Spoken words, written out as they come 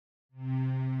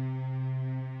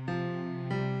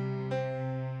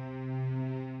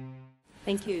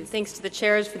Thank you. Thanks to the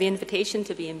chairs for the invitation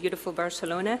to be in beautiful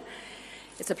Barcelona.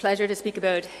 It's a pleasure to speak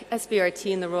about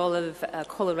SBRT and the role of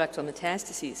colorectal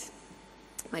metastases.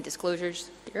 My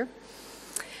disclosures here.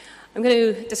 I'm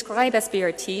going to describe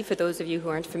SBRT for those of you who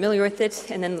aren't familiar with it,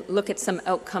 and then look at some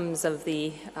outcomes of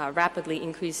the rapidly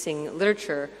increasing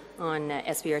literature on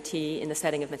SBRT in the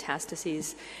setting of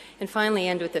metastases, and finally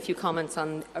end with a few comments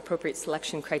on appropriate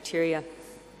selection criteria.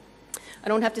 I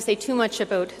don't have to say too much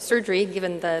about surgery,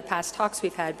 given the past talks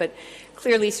we've had, but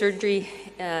clearly surgery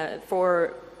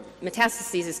for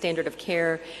metastases is standard of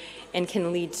care and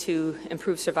can lead to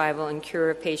improved survival and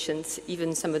cure of patients,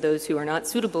 even some of those who are not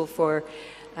suitable for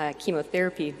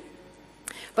chemotherapy.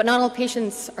 But not all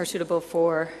patients are suitable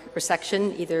for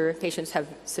resection. Either patients have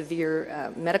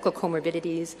severe medical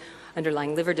comorbidities,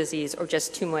 underlying liver disease, or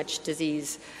just too much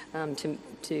disease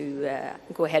to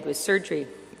go ahead with surgery.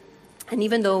 And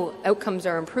even though outcomes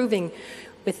are improving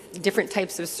with different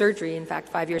types of surgery, in fact,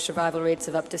 5-year survival rates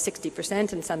of up to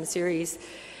 60% in some series,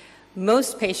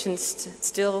 most patients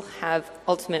still have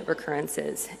ultimate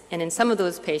recurrences. And in some of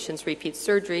those patients, repeat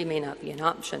surgery may not be an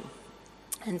option.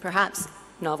 And perhaps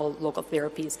novel local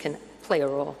therapies can play a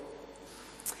role.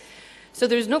 So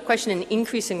there's no question an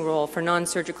increasing role for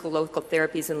non-surgical local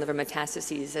therapies in liver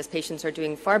metastases, as patients are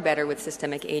doing far better with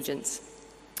systemic agents.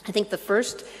 I think the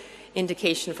first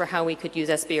indication for how we could use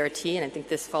SBRT, and I think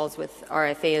this falls with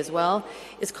RFA as well,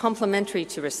 is complementary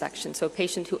to resection. So a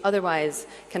patient who otherwise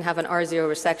can have an R0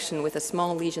 resection with a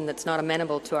small lesion that's not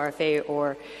amenable to RFA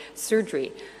or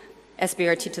surgery,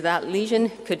 SBRT to that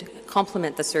lesion could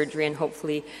complement the surgery and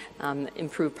hopefully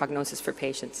improve prognosis for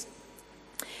patients.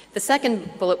 The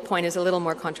second bullet point is a little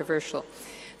more controversial.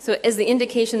 So as the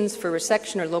indications for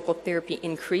resection or local therapy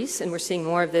increase, and we're seeing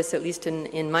more of this at least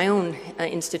in my own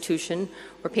institution,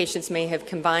 where patients may have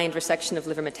combined resection of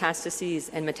liver metastases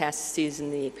and metastases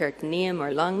in the peritoneum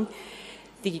or lung,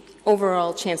 the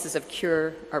overall chances of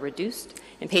cure are reduced.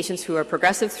 In patients who are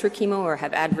progressive through chemo or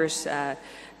have adverse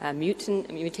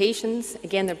mutations,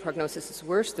 again, their prognosis is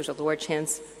worse. There's a lower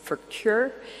chance for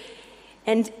cure.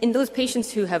 And in those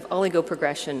patients who have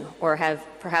oligoprogression or have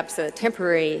perhaps a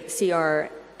temporary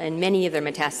CR and many of their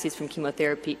metastases from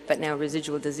chemotherapy, but now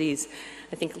residual disease,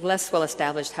 I think less well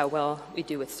established how well we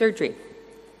do with surgery.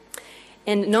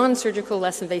 And non-surgical,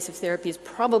 less invasive therapies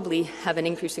probably have an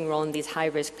increasing role in these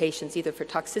high-risk patients, either for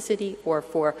toxicity or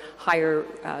for higher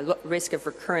risk of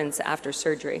recurrence after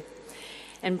surgery.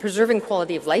 And preserving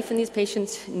quality of life in these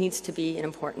patients needs to be an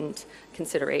important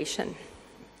consideration.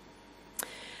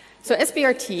 So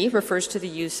SBRT refers to the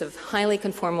use of highly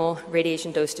conformal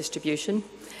radiation dose distribution.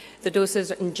 The doses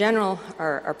in general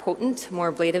are potent, more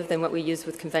ablative than what we use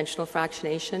with conventional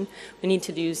fractionation. We need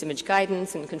to use image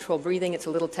guidance and controlled breathing. It's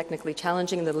a little technically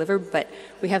challenging in the liver, but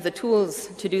we have the tools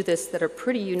to do this that are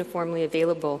pretty uniformly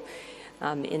available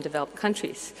in developed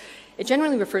countries. It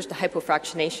generally refers to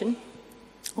hypofractionation,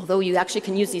 although you actually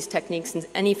can use these techniques in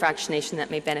any fractionation that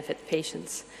may benefit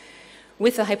patients.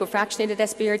 With the hypofractionated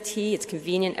SBRT, it's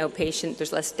convenient outpatient.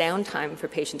 There's less downtime for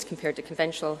patients compared to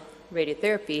conventional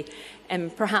radiotherapy,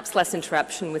 and perhaps less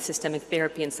interruption with systemic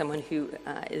therapy in someone who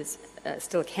is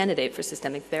still a candidate for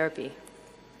systemic therapy.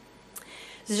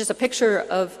 This is just a picture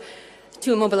of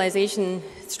 2 immobilization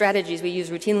strategies we use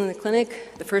routinely in the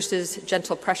clinic. The first is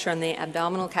gentle pressure on the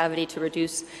abdominal cavity to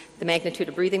reduce the magnitude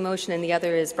of breathing motion, and the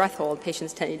other is breath hold.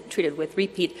 Patients treated with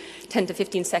repeat 10 to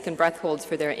 15-second breath holds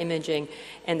for their imaging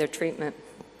and their treatment.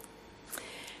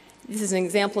 This is an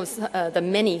example of the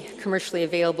many commercially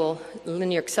available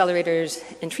linear accelerators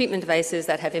and treatment devices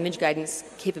that have image guidance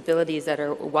capabilities that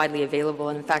are widely available.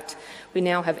 And in fact, we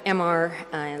now have MR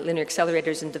linear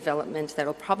accelerators in development that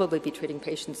will probably be treating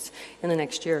patients in the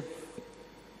next year.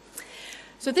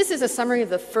 So this is a summary of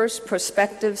the first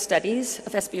prospective studies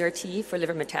of SBRT for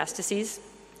liver metastases.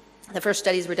 The first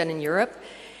studies were done in Europe.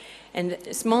 And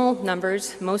small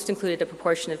numbers, most included a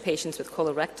proportion of patients with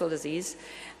colorectal disease.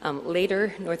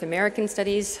 Later, North American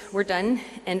studies were done,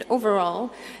 and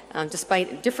overall,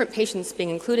 despite different patients being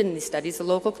included in these studies, the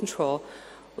local control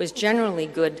was generally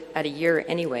good at a year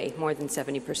anyway, more than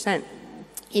 70%,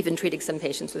 even treating some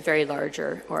patients with very large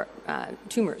or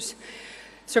tumors.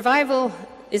 Survival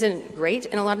isn't great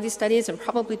in a lot of these studies, and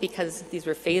probably because these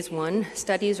were phase 1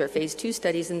 studies or phase 2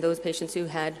 studies in those patients who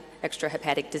had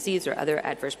extrahepatic disease or other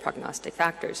adverse prognostic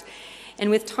factors. And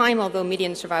with time, although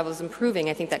median survival is improving,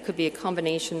 I think that could be a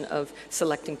combination of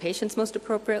selecting patients most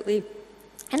appropriately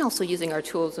and also using our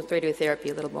tools with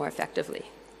radiotherapy a little more effectively.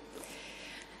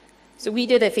 So we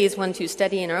did a phase 1-2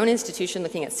 study in our own institution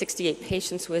looking at 68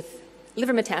 patients with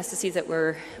liver metastases that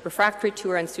were refractory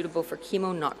to or unsuitable for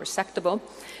chemo, not resectable.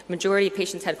 Majority of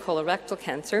patients had colorectal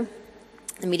cancer.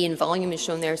 The median volume is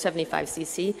shown there, 75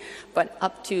 cc, but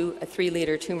up to a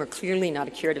 3-liter tumor, clearly not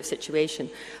a curative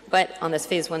situation, but on this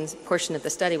phase 1 portion of the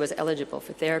study was eligible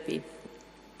for therapy.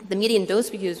 The median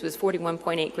dose we used was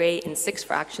 41.8 gray in 6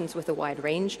 fractions with a wide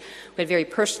range. We had very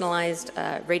personalized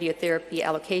radiotherapy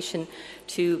allocation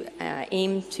to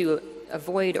aim to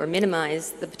avoid or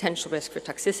minimize the potential risk for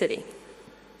toxicity.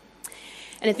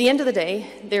 And at the end of the day,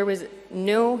 there was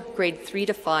no grade 3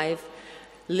 to 5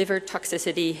 liver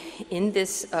toxicity in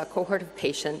this cohort of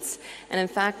patients. And in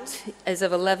fact, as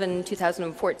of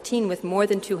 11/2014, with more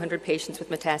than 200 patients with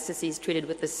metastases treated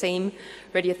with the same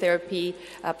radiotherapy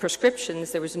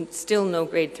prescriptions, there was still no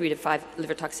grade 3 to 5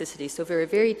 liver toxicity. So very,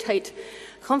 very tight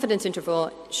confidence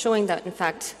interval showing that, in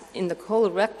fact, in the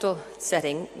colorectal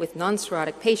setting with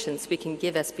non-cirrhotic patients, we can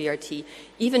give SBRT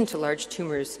even to large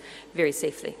tumors very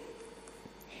safely.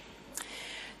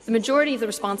 The majority of the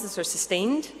responses are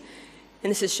sustained. And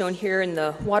this is shown here in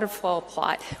the waterfall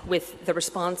plot with the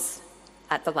response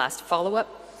at the last follow-up.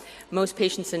 Most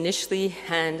patients initially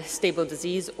had stable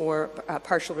disease or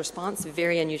partial response,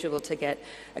 very unusual to get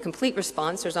a complete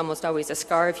response. There's almost always a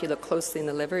scar if you look closely in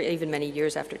the liver, even many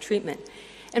years after treatment.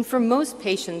 And for most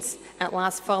patients at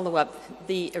last follow-up,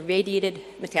 the irradiated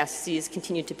metastases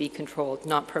continued to be controlled,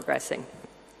 not progressing.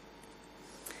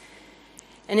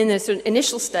 And in this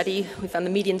initial study, we found the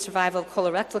median survival of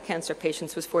colorectal cancer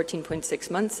patients was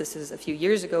 14.6 months. This is a few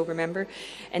years ago, remember.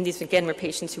 And these, again, were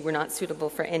patients who were not suitable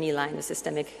for any line of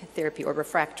systemic therapy or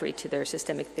refractory to their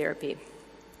systemic therapy.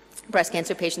 Breast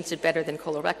cancer patients did better than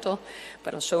colorectal,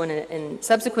 but I'll show in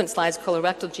subsequent slides,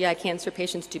 colorectal GI cancer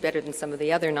patients do better than some of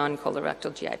the other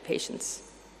non-colorectal GI patients.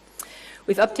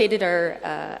 We've updated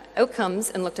our outcomes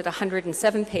and looked at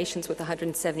 107 patients with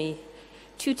 172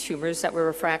 tumors that were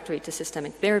refractory to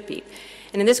systemic therapy.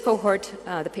 And in this cohort,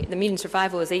 the median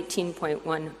survival is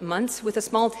 18.1 months with a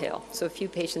small tail, so a few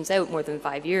patients out more than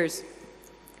 5 years.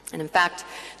 And in fact,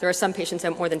 there are some patients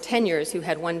out more than 10 years who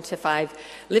had 1 to 5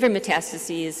 liver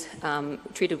metastases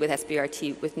treated with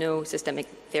SBRT with no systemic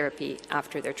therapy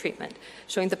after their treatment,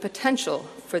 showing the potential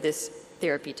for this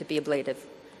therapy to be ablative.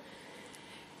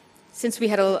 Since we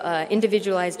had an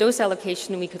individualized dose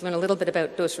allocation, we could learn a little bit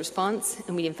about dose response,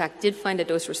 and we in fact did find a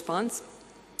dose response.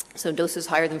 So doses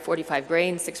higher than 45 gray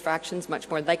in 6 fractions, much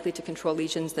more likely to control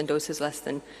lesions than doses less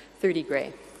than 30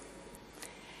 gray.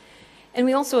 And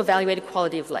we also evaluated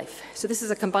quality of life. So this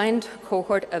is a combined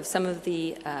cohort of some of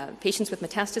the patients with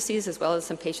metastases as well as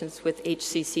some patients with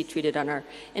HCC treated on our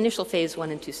initial phase 1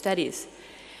 and 2 studies.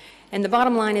 And the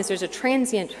bottom line is there's a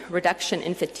transient reduction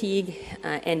in fatigue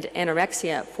and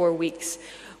anorexia at 4 weeks,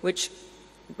 which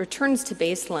returns to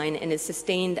baseline and is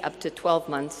sustained up to 12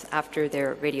 months after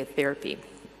their radiotherapy.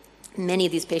 Many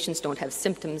of these patients don't have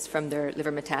symptoms from their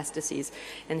liver metastases,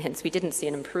 and hence we didn't see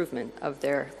an improvement of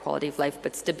their quality of life,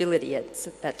 but stability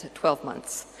at 12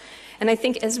 months. And I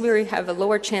think as we have a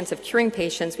lower chance of curing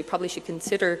patients, we probably should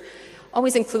consider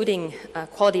always including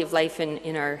quality of life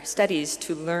in our studies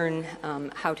to learn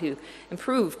how to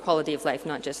improve quality of life,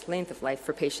 not just length of life,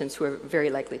 for patients who are very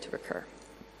likely to recur.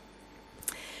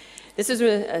 This is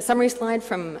a summary slide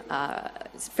from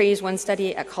phase 1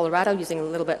 study at Colorado using a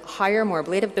little bit higher, more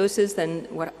ablative doses than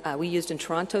what we used in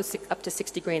Toronto, up to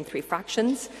 60 gray in 3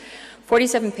 fractions.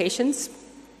 47 patients,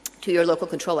 2-year local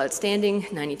control outstanding,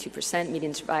 92%,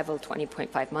 median survival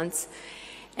 20.5 months.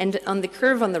 And on the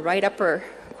curve on the right upper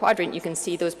quadrant, you can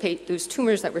see those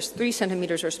tumors that were 3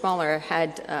 centimeters or smaller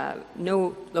had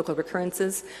no local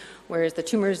recurrences, whereas the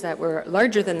tumors that were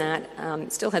larger than that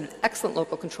still had excellent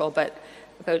local control, but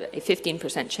about a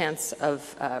 15% chance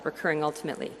of recurring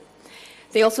ultimately.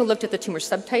 They also looked at the tumor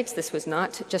subtypes. This was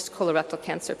not just colorectal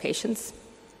cancer patients,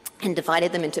 and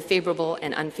divided them into favorable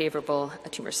and unfavorable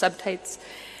tumor subtypes.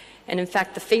 And in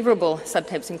fact, the favorable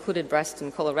subtypes included breast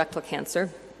and colorectal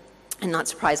cancer. And not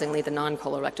surprisingly, the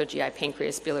non-colorectal GI,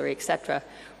 pancreas, biliary, et cetera,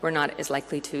 were not as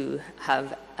likely to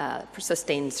have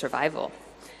sustained survival.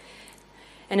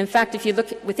 And in fact, if you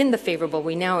look within the favorable,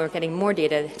 we now are getting more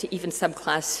data to even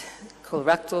subclass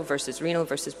colorectal versus renal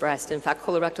versus breast. In fact,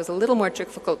 colorectal is a little more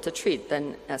difficult to treat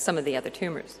than some of the other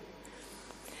tumors.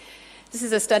 This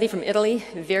is a study from Italy,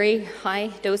 very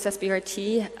high dose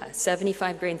SBRT,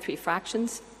 75 gray in 3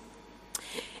 fractions.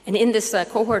 And in this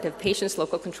cohort of patients,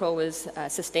 local control was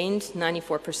sustained,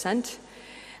 94%.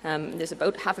 There's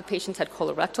about half of patients had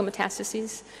colorectal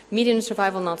metastases. Median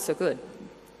survival, not so good.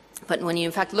 But when you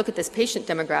in fact look at this patient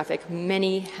demographic,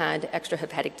 many had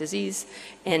extrahepatic disease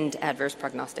and adverse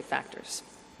prognostic factors.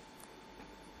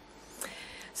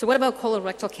 So what about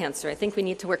colorectal cancer? I think we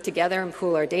need to work together and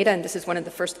pool our data, and this is one of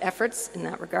the first efforts in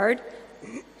that regard.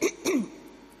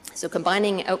 So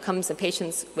combining outcomes in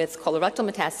patients with colorectal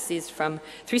metastases from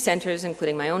 3 centers,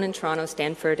 including my own in Toronto,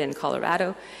 Stanford, and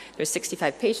Colorado. There's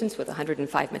 65 patients with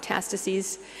 105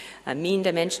 metastases. Mean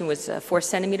dimension was 4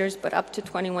 centimeters, but up to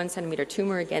 21 centimeter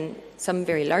tumor. Again, some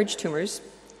very large tumors.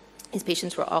 These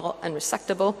patients were all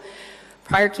unresectable.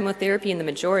 Prior chemotherapy in the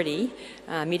majority.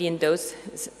 Median dose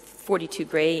is 42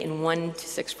 gray in 1 to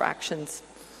 6 fractions.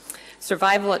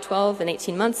 Survival at 12 and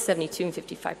 18 months, 72 and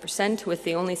 55%, with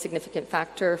the only significant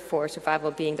factor for survival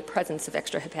being the presence of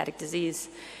extrahepatic disease.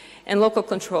 And local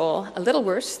control, a little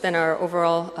worse than our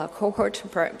overall cohort,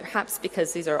 perhaps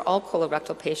because these are all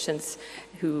colorectal patients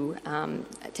who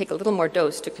take a little more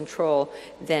dose to control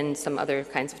than some other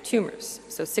kinds of tumors.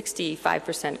 So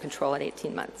 65% control at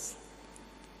 18 months.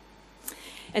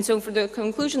 And so for the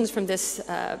conclusions from this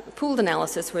pooled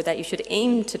analysis were that you should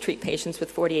aim to treat patients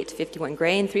with 48 to 51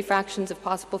 gray in 3 fractions if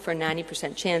possible for a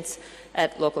 90% chance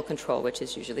at local control, which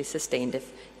is usually sustained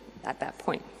at that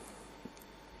point.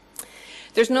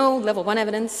 There's no level 1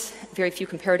 evidence, very few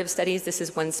comparative studies. This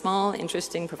is one small,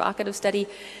 interesting, provocative study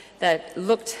that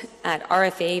looked at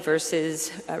RFA versus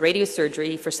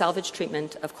radiosurgery for salvage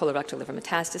treatment of colorectal liver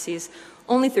metastases.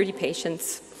 Only 30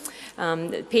 patients.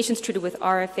 The patients treated with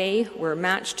RFA were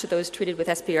matched to those treated with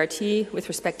SBRT with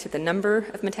respect to the number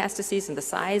of metastases and the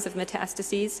size of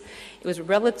metastases. It was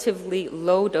relatively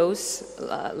low dose,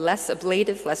 less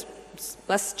ablative,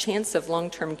 less chance of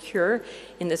long-term cure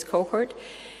in this cohort,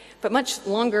 but much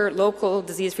longer local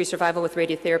disease-free survival with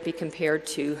radiotherapy compared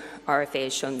to RFA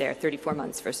as shown there, 34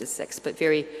 months versus 6, but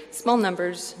very small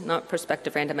numbers, not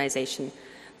prospective randomization,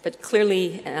 but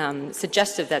clearly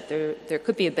suggestive that there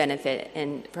could be a benefit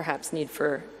and perhaps need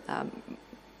for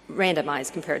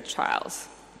randomized compared trials.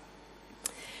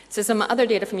 So some other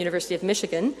data from University of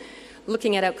Michigan,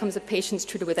 looking at outcomes of patients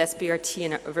treated with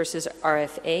SBRT versus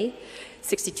RFA.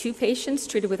 62 patients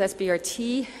treated with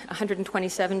SBRT,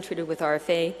 127 treated with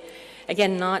RFA.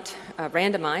 Again, not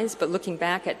randomized, but looking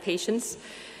back at patients.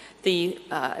 The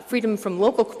freedom from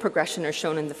local progression are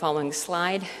shown in the following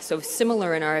slide. So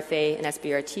similar in RFA and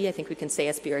SBRT. I think we can say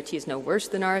SBRT is no worse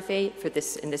than RFA for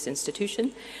in this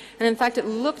institution. And in fact, it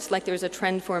looked like there was a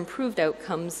trend for improved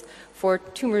outcomes for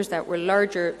tumors that were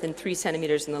larger than 3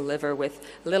 centimeters in the liver with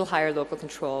a little higher local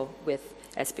control with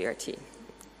SBRT.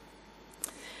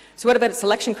 So what about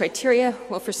selection criteria?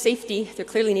 Well, for safety, there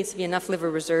clearly needs to be enough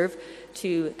liver reserve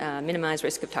to minimize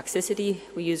risk of toxicity.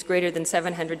 We use greater than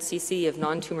 700 cc of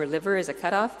non-tumor liver as a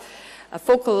cutoff. A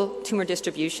focal tumor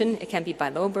distribution, it can be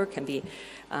bilobar, can be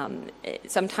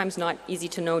sometimes not easy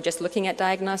to know just looking at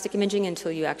diagnostic imaging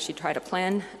until you actually try to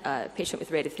plan a patient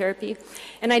with radiotherapy.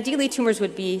 And ideally, tumors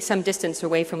would be some distance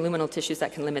away from luminal tissues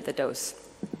that can limit the dose.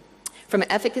 From an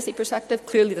efficacy perspective,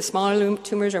 clearly the smaller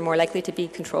tumors are more likely to be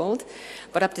controlled,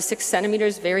 but up to 6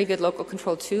 centimeters, very good local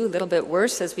control too, a little bit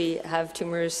worse as we have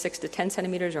tumors 6 to 10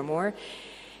 centimeters or more.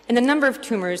 And the number of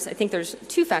tumors, I think there's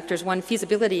 2 factors. One,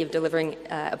 feasibility of delivering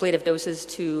ablative doses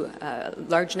to a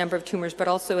large number of tumors, but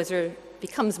also as there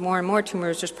becomes more and more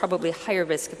tumors, there's probably higher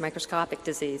risk of microscopic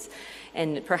disease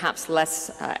and perhaps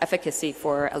less efficacy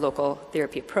for a local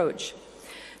therapy approach.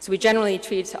 So we generally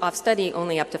treat off study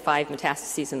only up to 5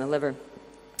 metastases in the liver.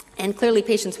 And clearly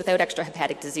patients without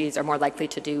extrahepatic disease are more likely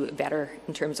to do better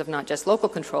in terms of not just local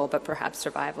control, but perhaps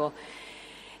survival.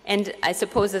 And I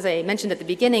suppose, as I mentioned at the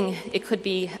beginning, it could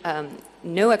be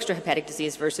no extrahepatic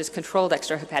disease versus controlled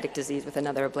extrahepatic disease with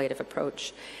another ablative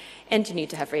approach. And you need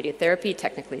to have radiotherapy,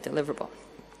 technically deliverable.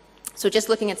 So just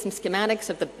looking at some schematics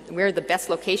of where the best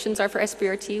locations are for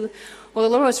SBRT, well,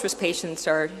 the lowest risk patients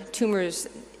are tumors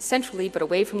centrally but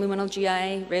away from luminal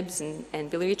GI, ribs, and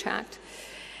biliary tract.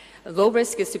 Low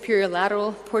risk is superior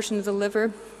lateral portion of the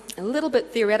liver. A little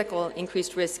bit theoretical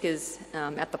increased risk is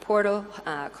at the portal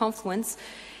confluence.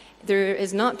 There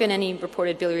has not been any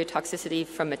reported biliary toxicity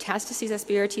from metastases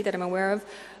SBRT that I'm aware of,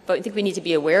 but I think we need to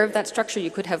be aware of that structure.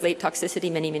 You could have late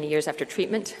toxicity many, many years after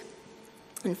treatment.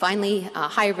 And finally,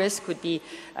 high risk would be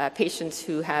patients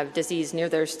who have disease near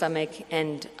their stomach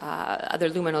and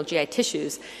other luminal GI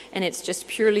tissues. And it's just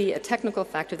purely a technical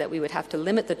factor that we would have to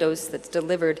limit the dose that's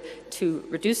delivered to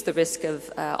reduce the risk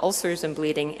of ulcers and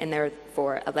bleeding, and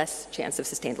therefore a less chance of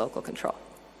sustained local control.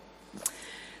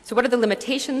 So what are the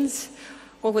limitations?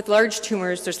 Well, with large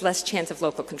tumors, there's less chance of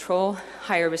local control,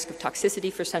 higher risk of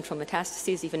toxicity for central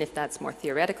metastases, even if that's more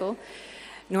theoretical.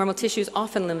 Normal tissues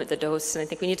often limit the dose, and I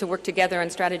think we need to work together on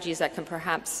strategies that can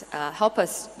perhaps help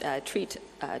us treat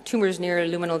tumors near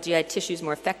luminal GI tissues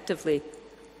more effectively.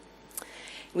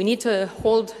 We need to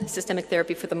hold systemic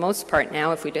therapy for the most part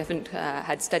now if we haven't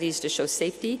had studies to show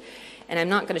safety. And I'm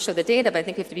not going to show the data, but I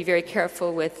think we have to be very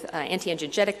careful with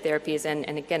anti-angiogenic therapies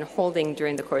and again, holding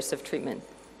during the course of treatment.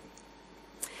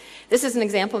 This is an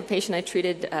example of a patient I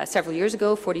treated several years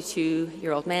ago,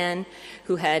 42-year-old man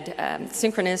who had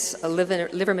synchronous liver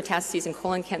metastases and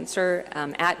colon cancer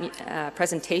at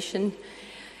presentation.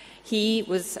 He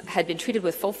had been treated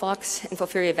with Folfox and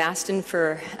fulfuriavastin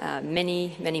for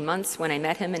many, many months when I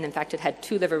met him, and in fact had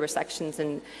 2 liver resections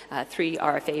and 3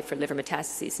 RFA for liver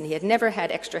metastases, and he had never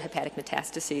had extrahepatic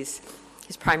metastases.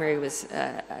 His primary was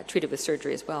treated with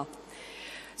surgery as well.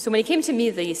 So when he came to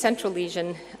me, the central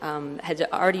lesion had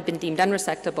already been deemed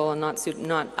unresectable and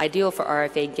not ideal for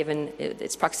RFA given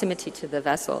its proximity to the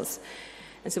vessels.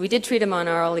 And so we did treat him on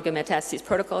our oligometastases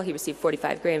protocol. He received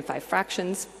 45 gray and 5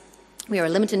 fractions. We were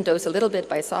limiting dose a little bit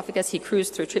by esophagus. He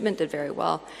cruised through treatment, did very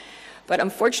well. But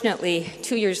unfortunately,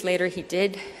 2 years later, he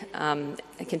did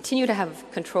continue to have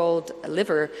controlled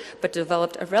liver, but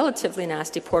developed a relatively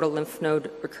nasty portal lymph node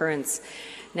recurrence.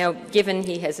 Now, given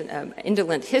he has an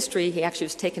indolent history, he actually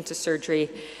was taken to surgery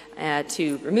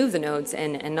to remove the nodes,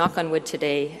 and knock on wood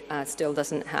today, still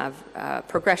doesn't have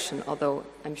progression, although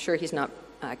I'm sure he's not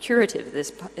curative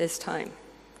this time.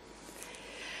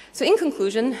 So in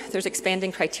conclusion, there's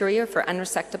expanding criteria for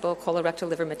unresectable colorectal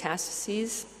liver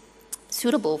metastases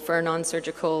suitable for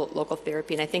non-surgical local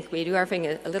therapy. And I think we do having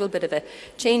a little bit of a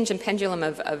change in pendulum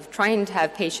of trying to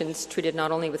have patients treated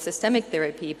not only with systemic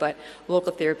therapy, but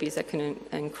local therapies that can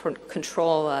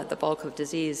control the bulk of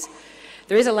disease.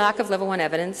 There is a lack of level 1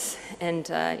 evidence, and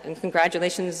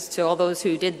congratulations to all those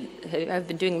who have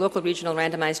been doing local regional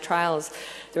randomized trials.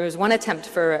 There was one attempt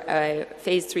for a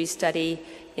phase 3 study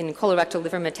in colorectal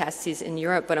liver metastases in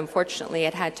Europe, but unfortunately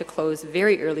it had to close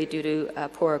very early due to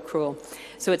poor accrual.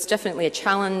 So it's definitely a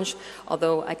challenge,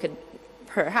 although I could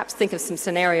perhaps think of some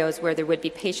scenarios where there would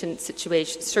be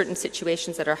certain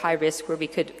situations that are high risk where we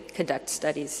could conduct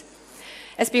studies.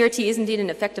 SBRT is indeed an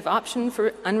effective option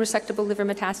for unresectable liver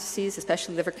metastases,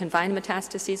 especially liver-confined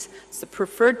metastases. It's the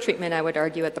preferred treatment, I would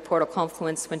argue, at the portal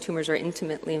confluence when tumors are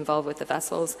intimately involved with the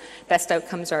vessels. Best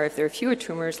outcomes are if there are fewer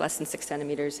tumors, less than 6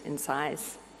 centimeters in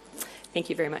size. Thank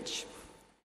you very much.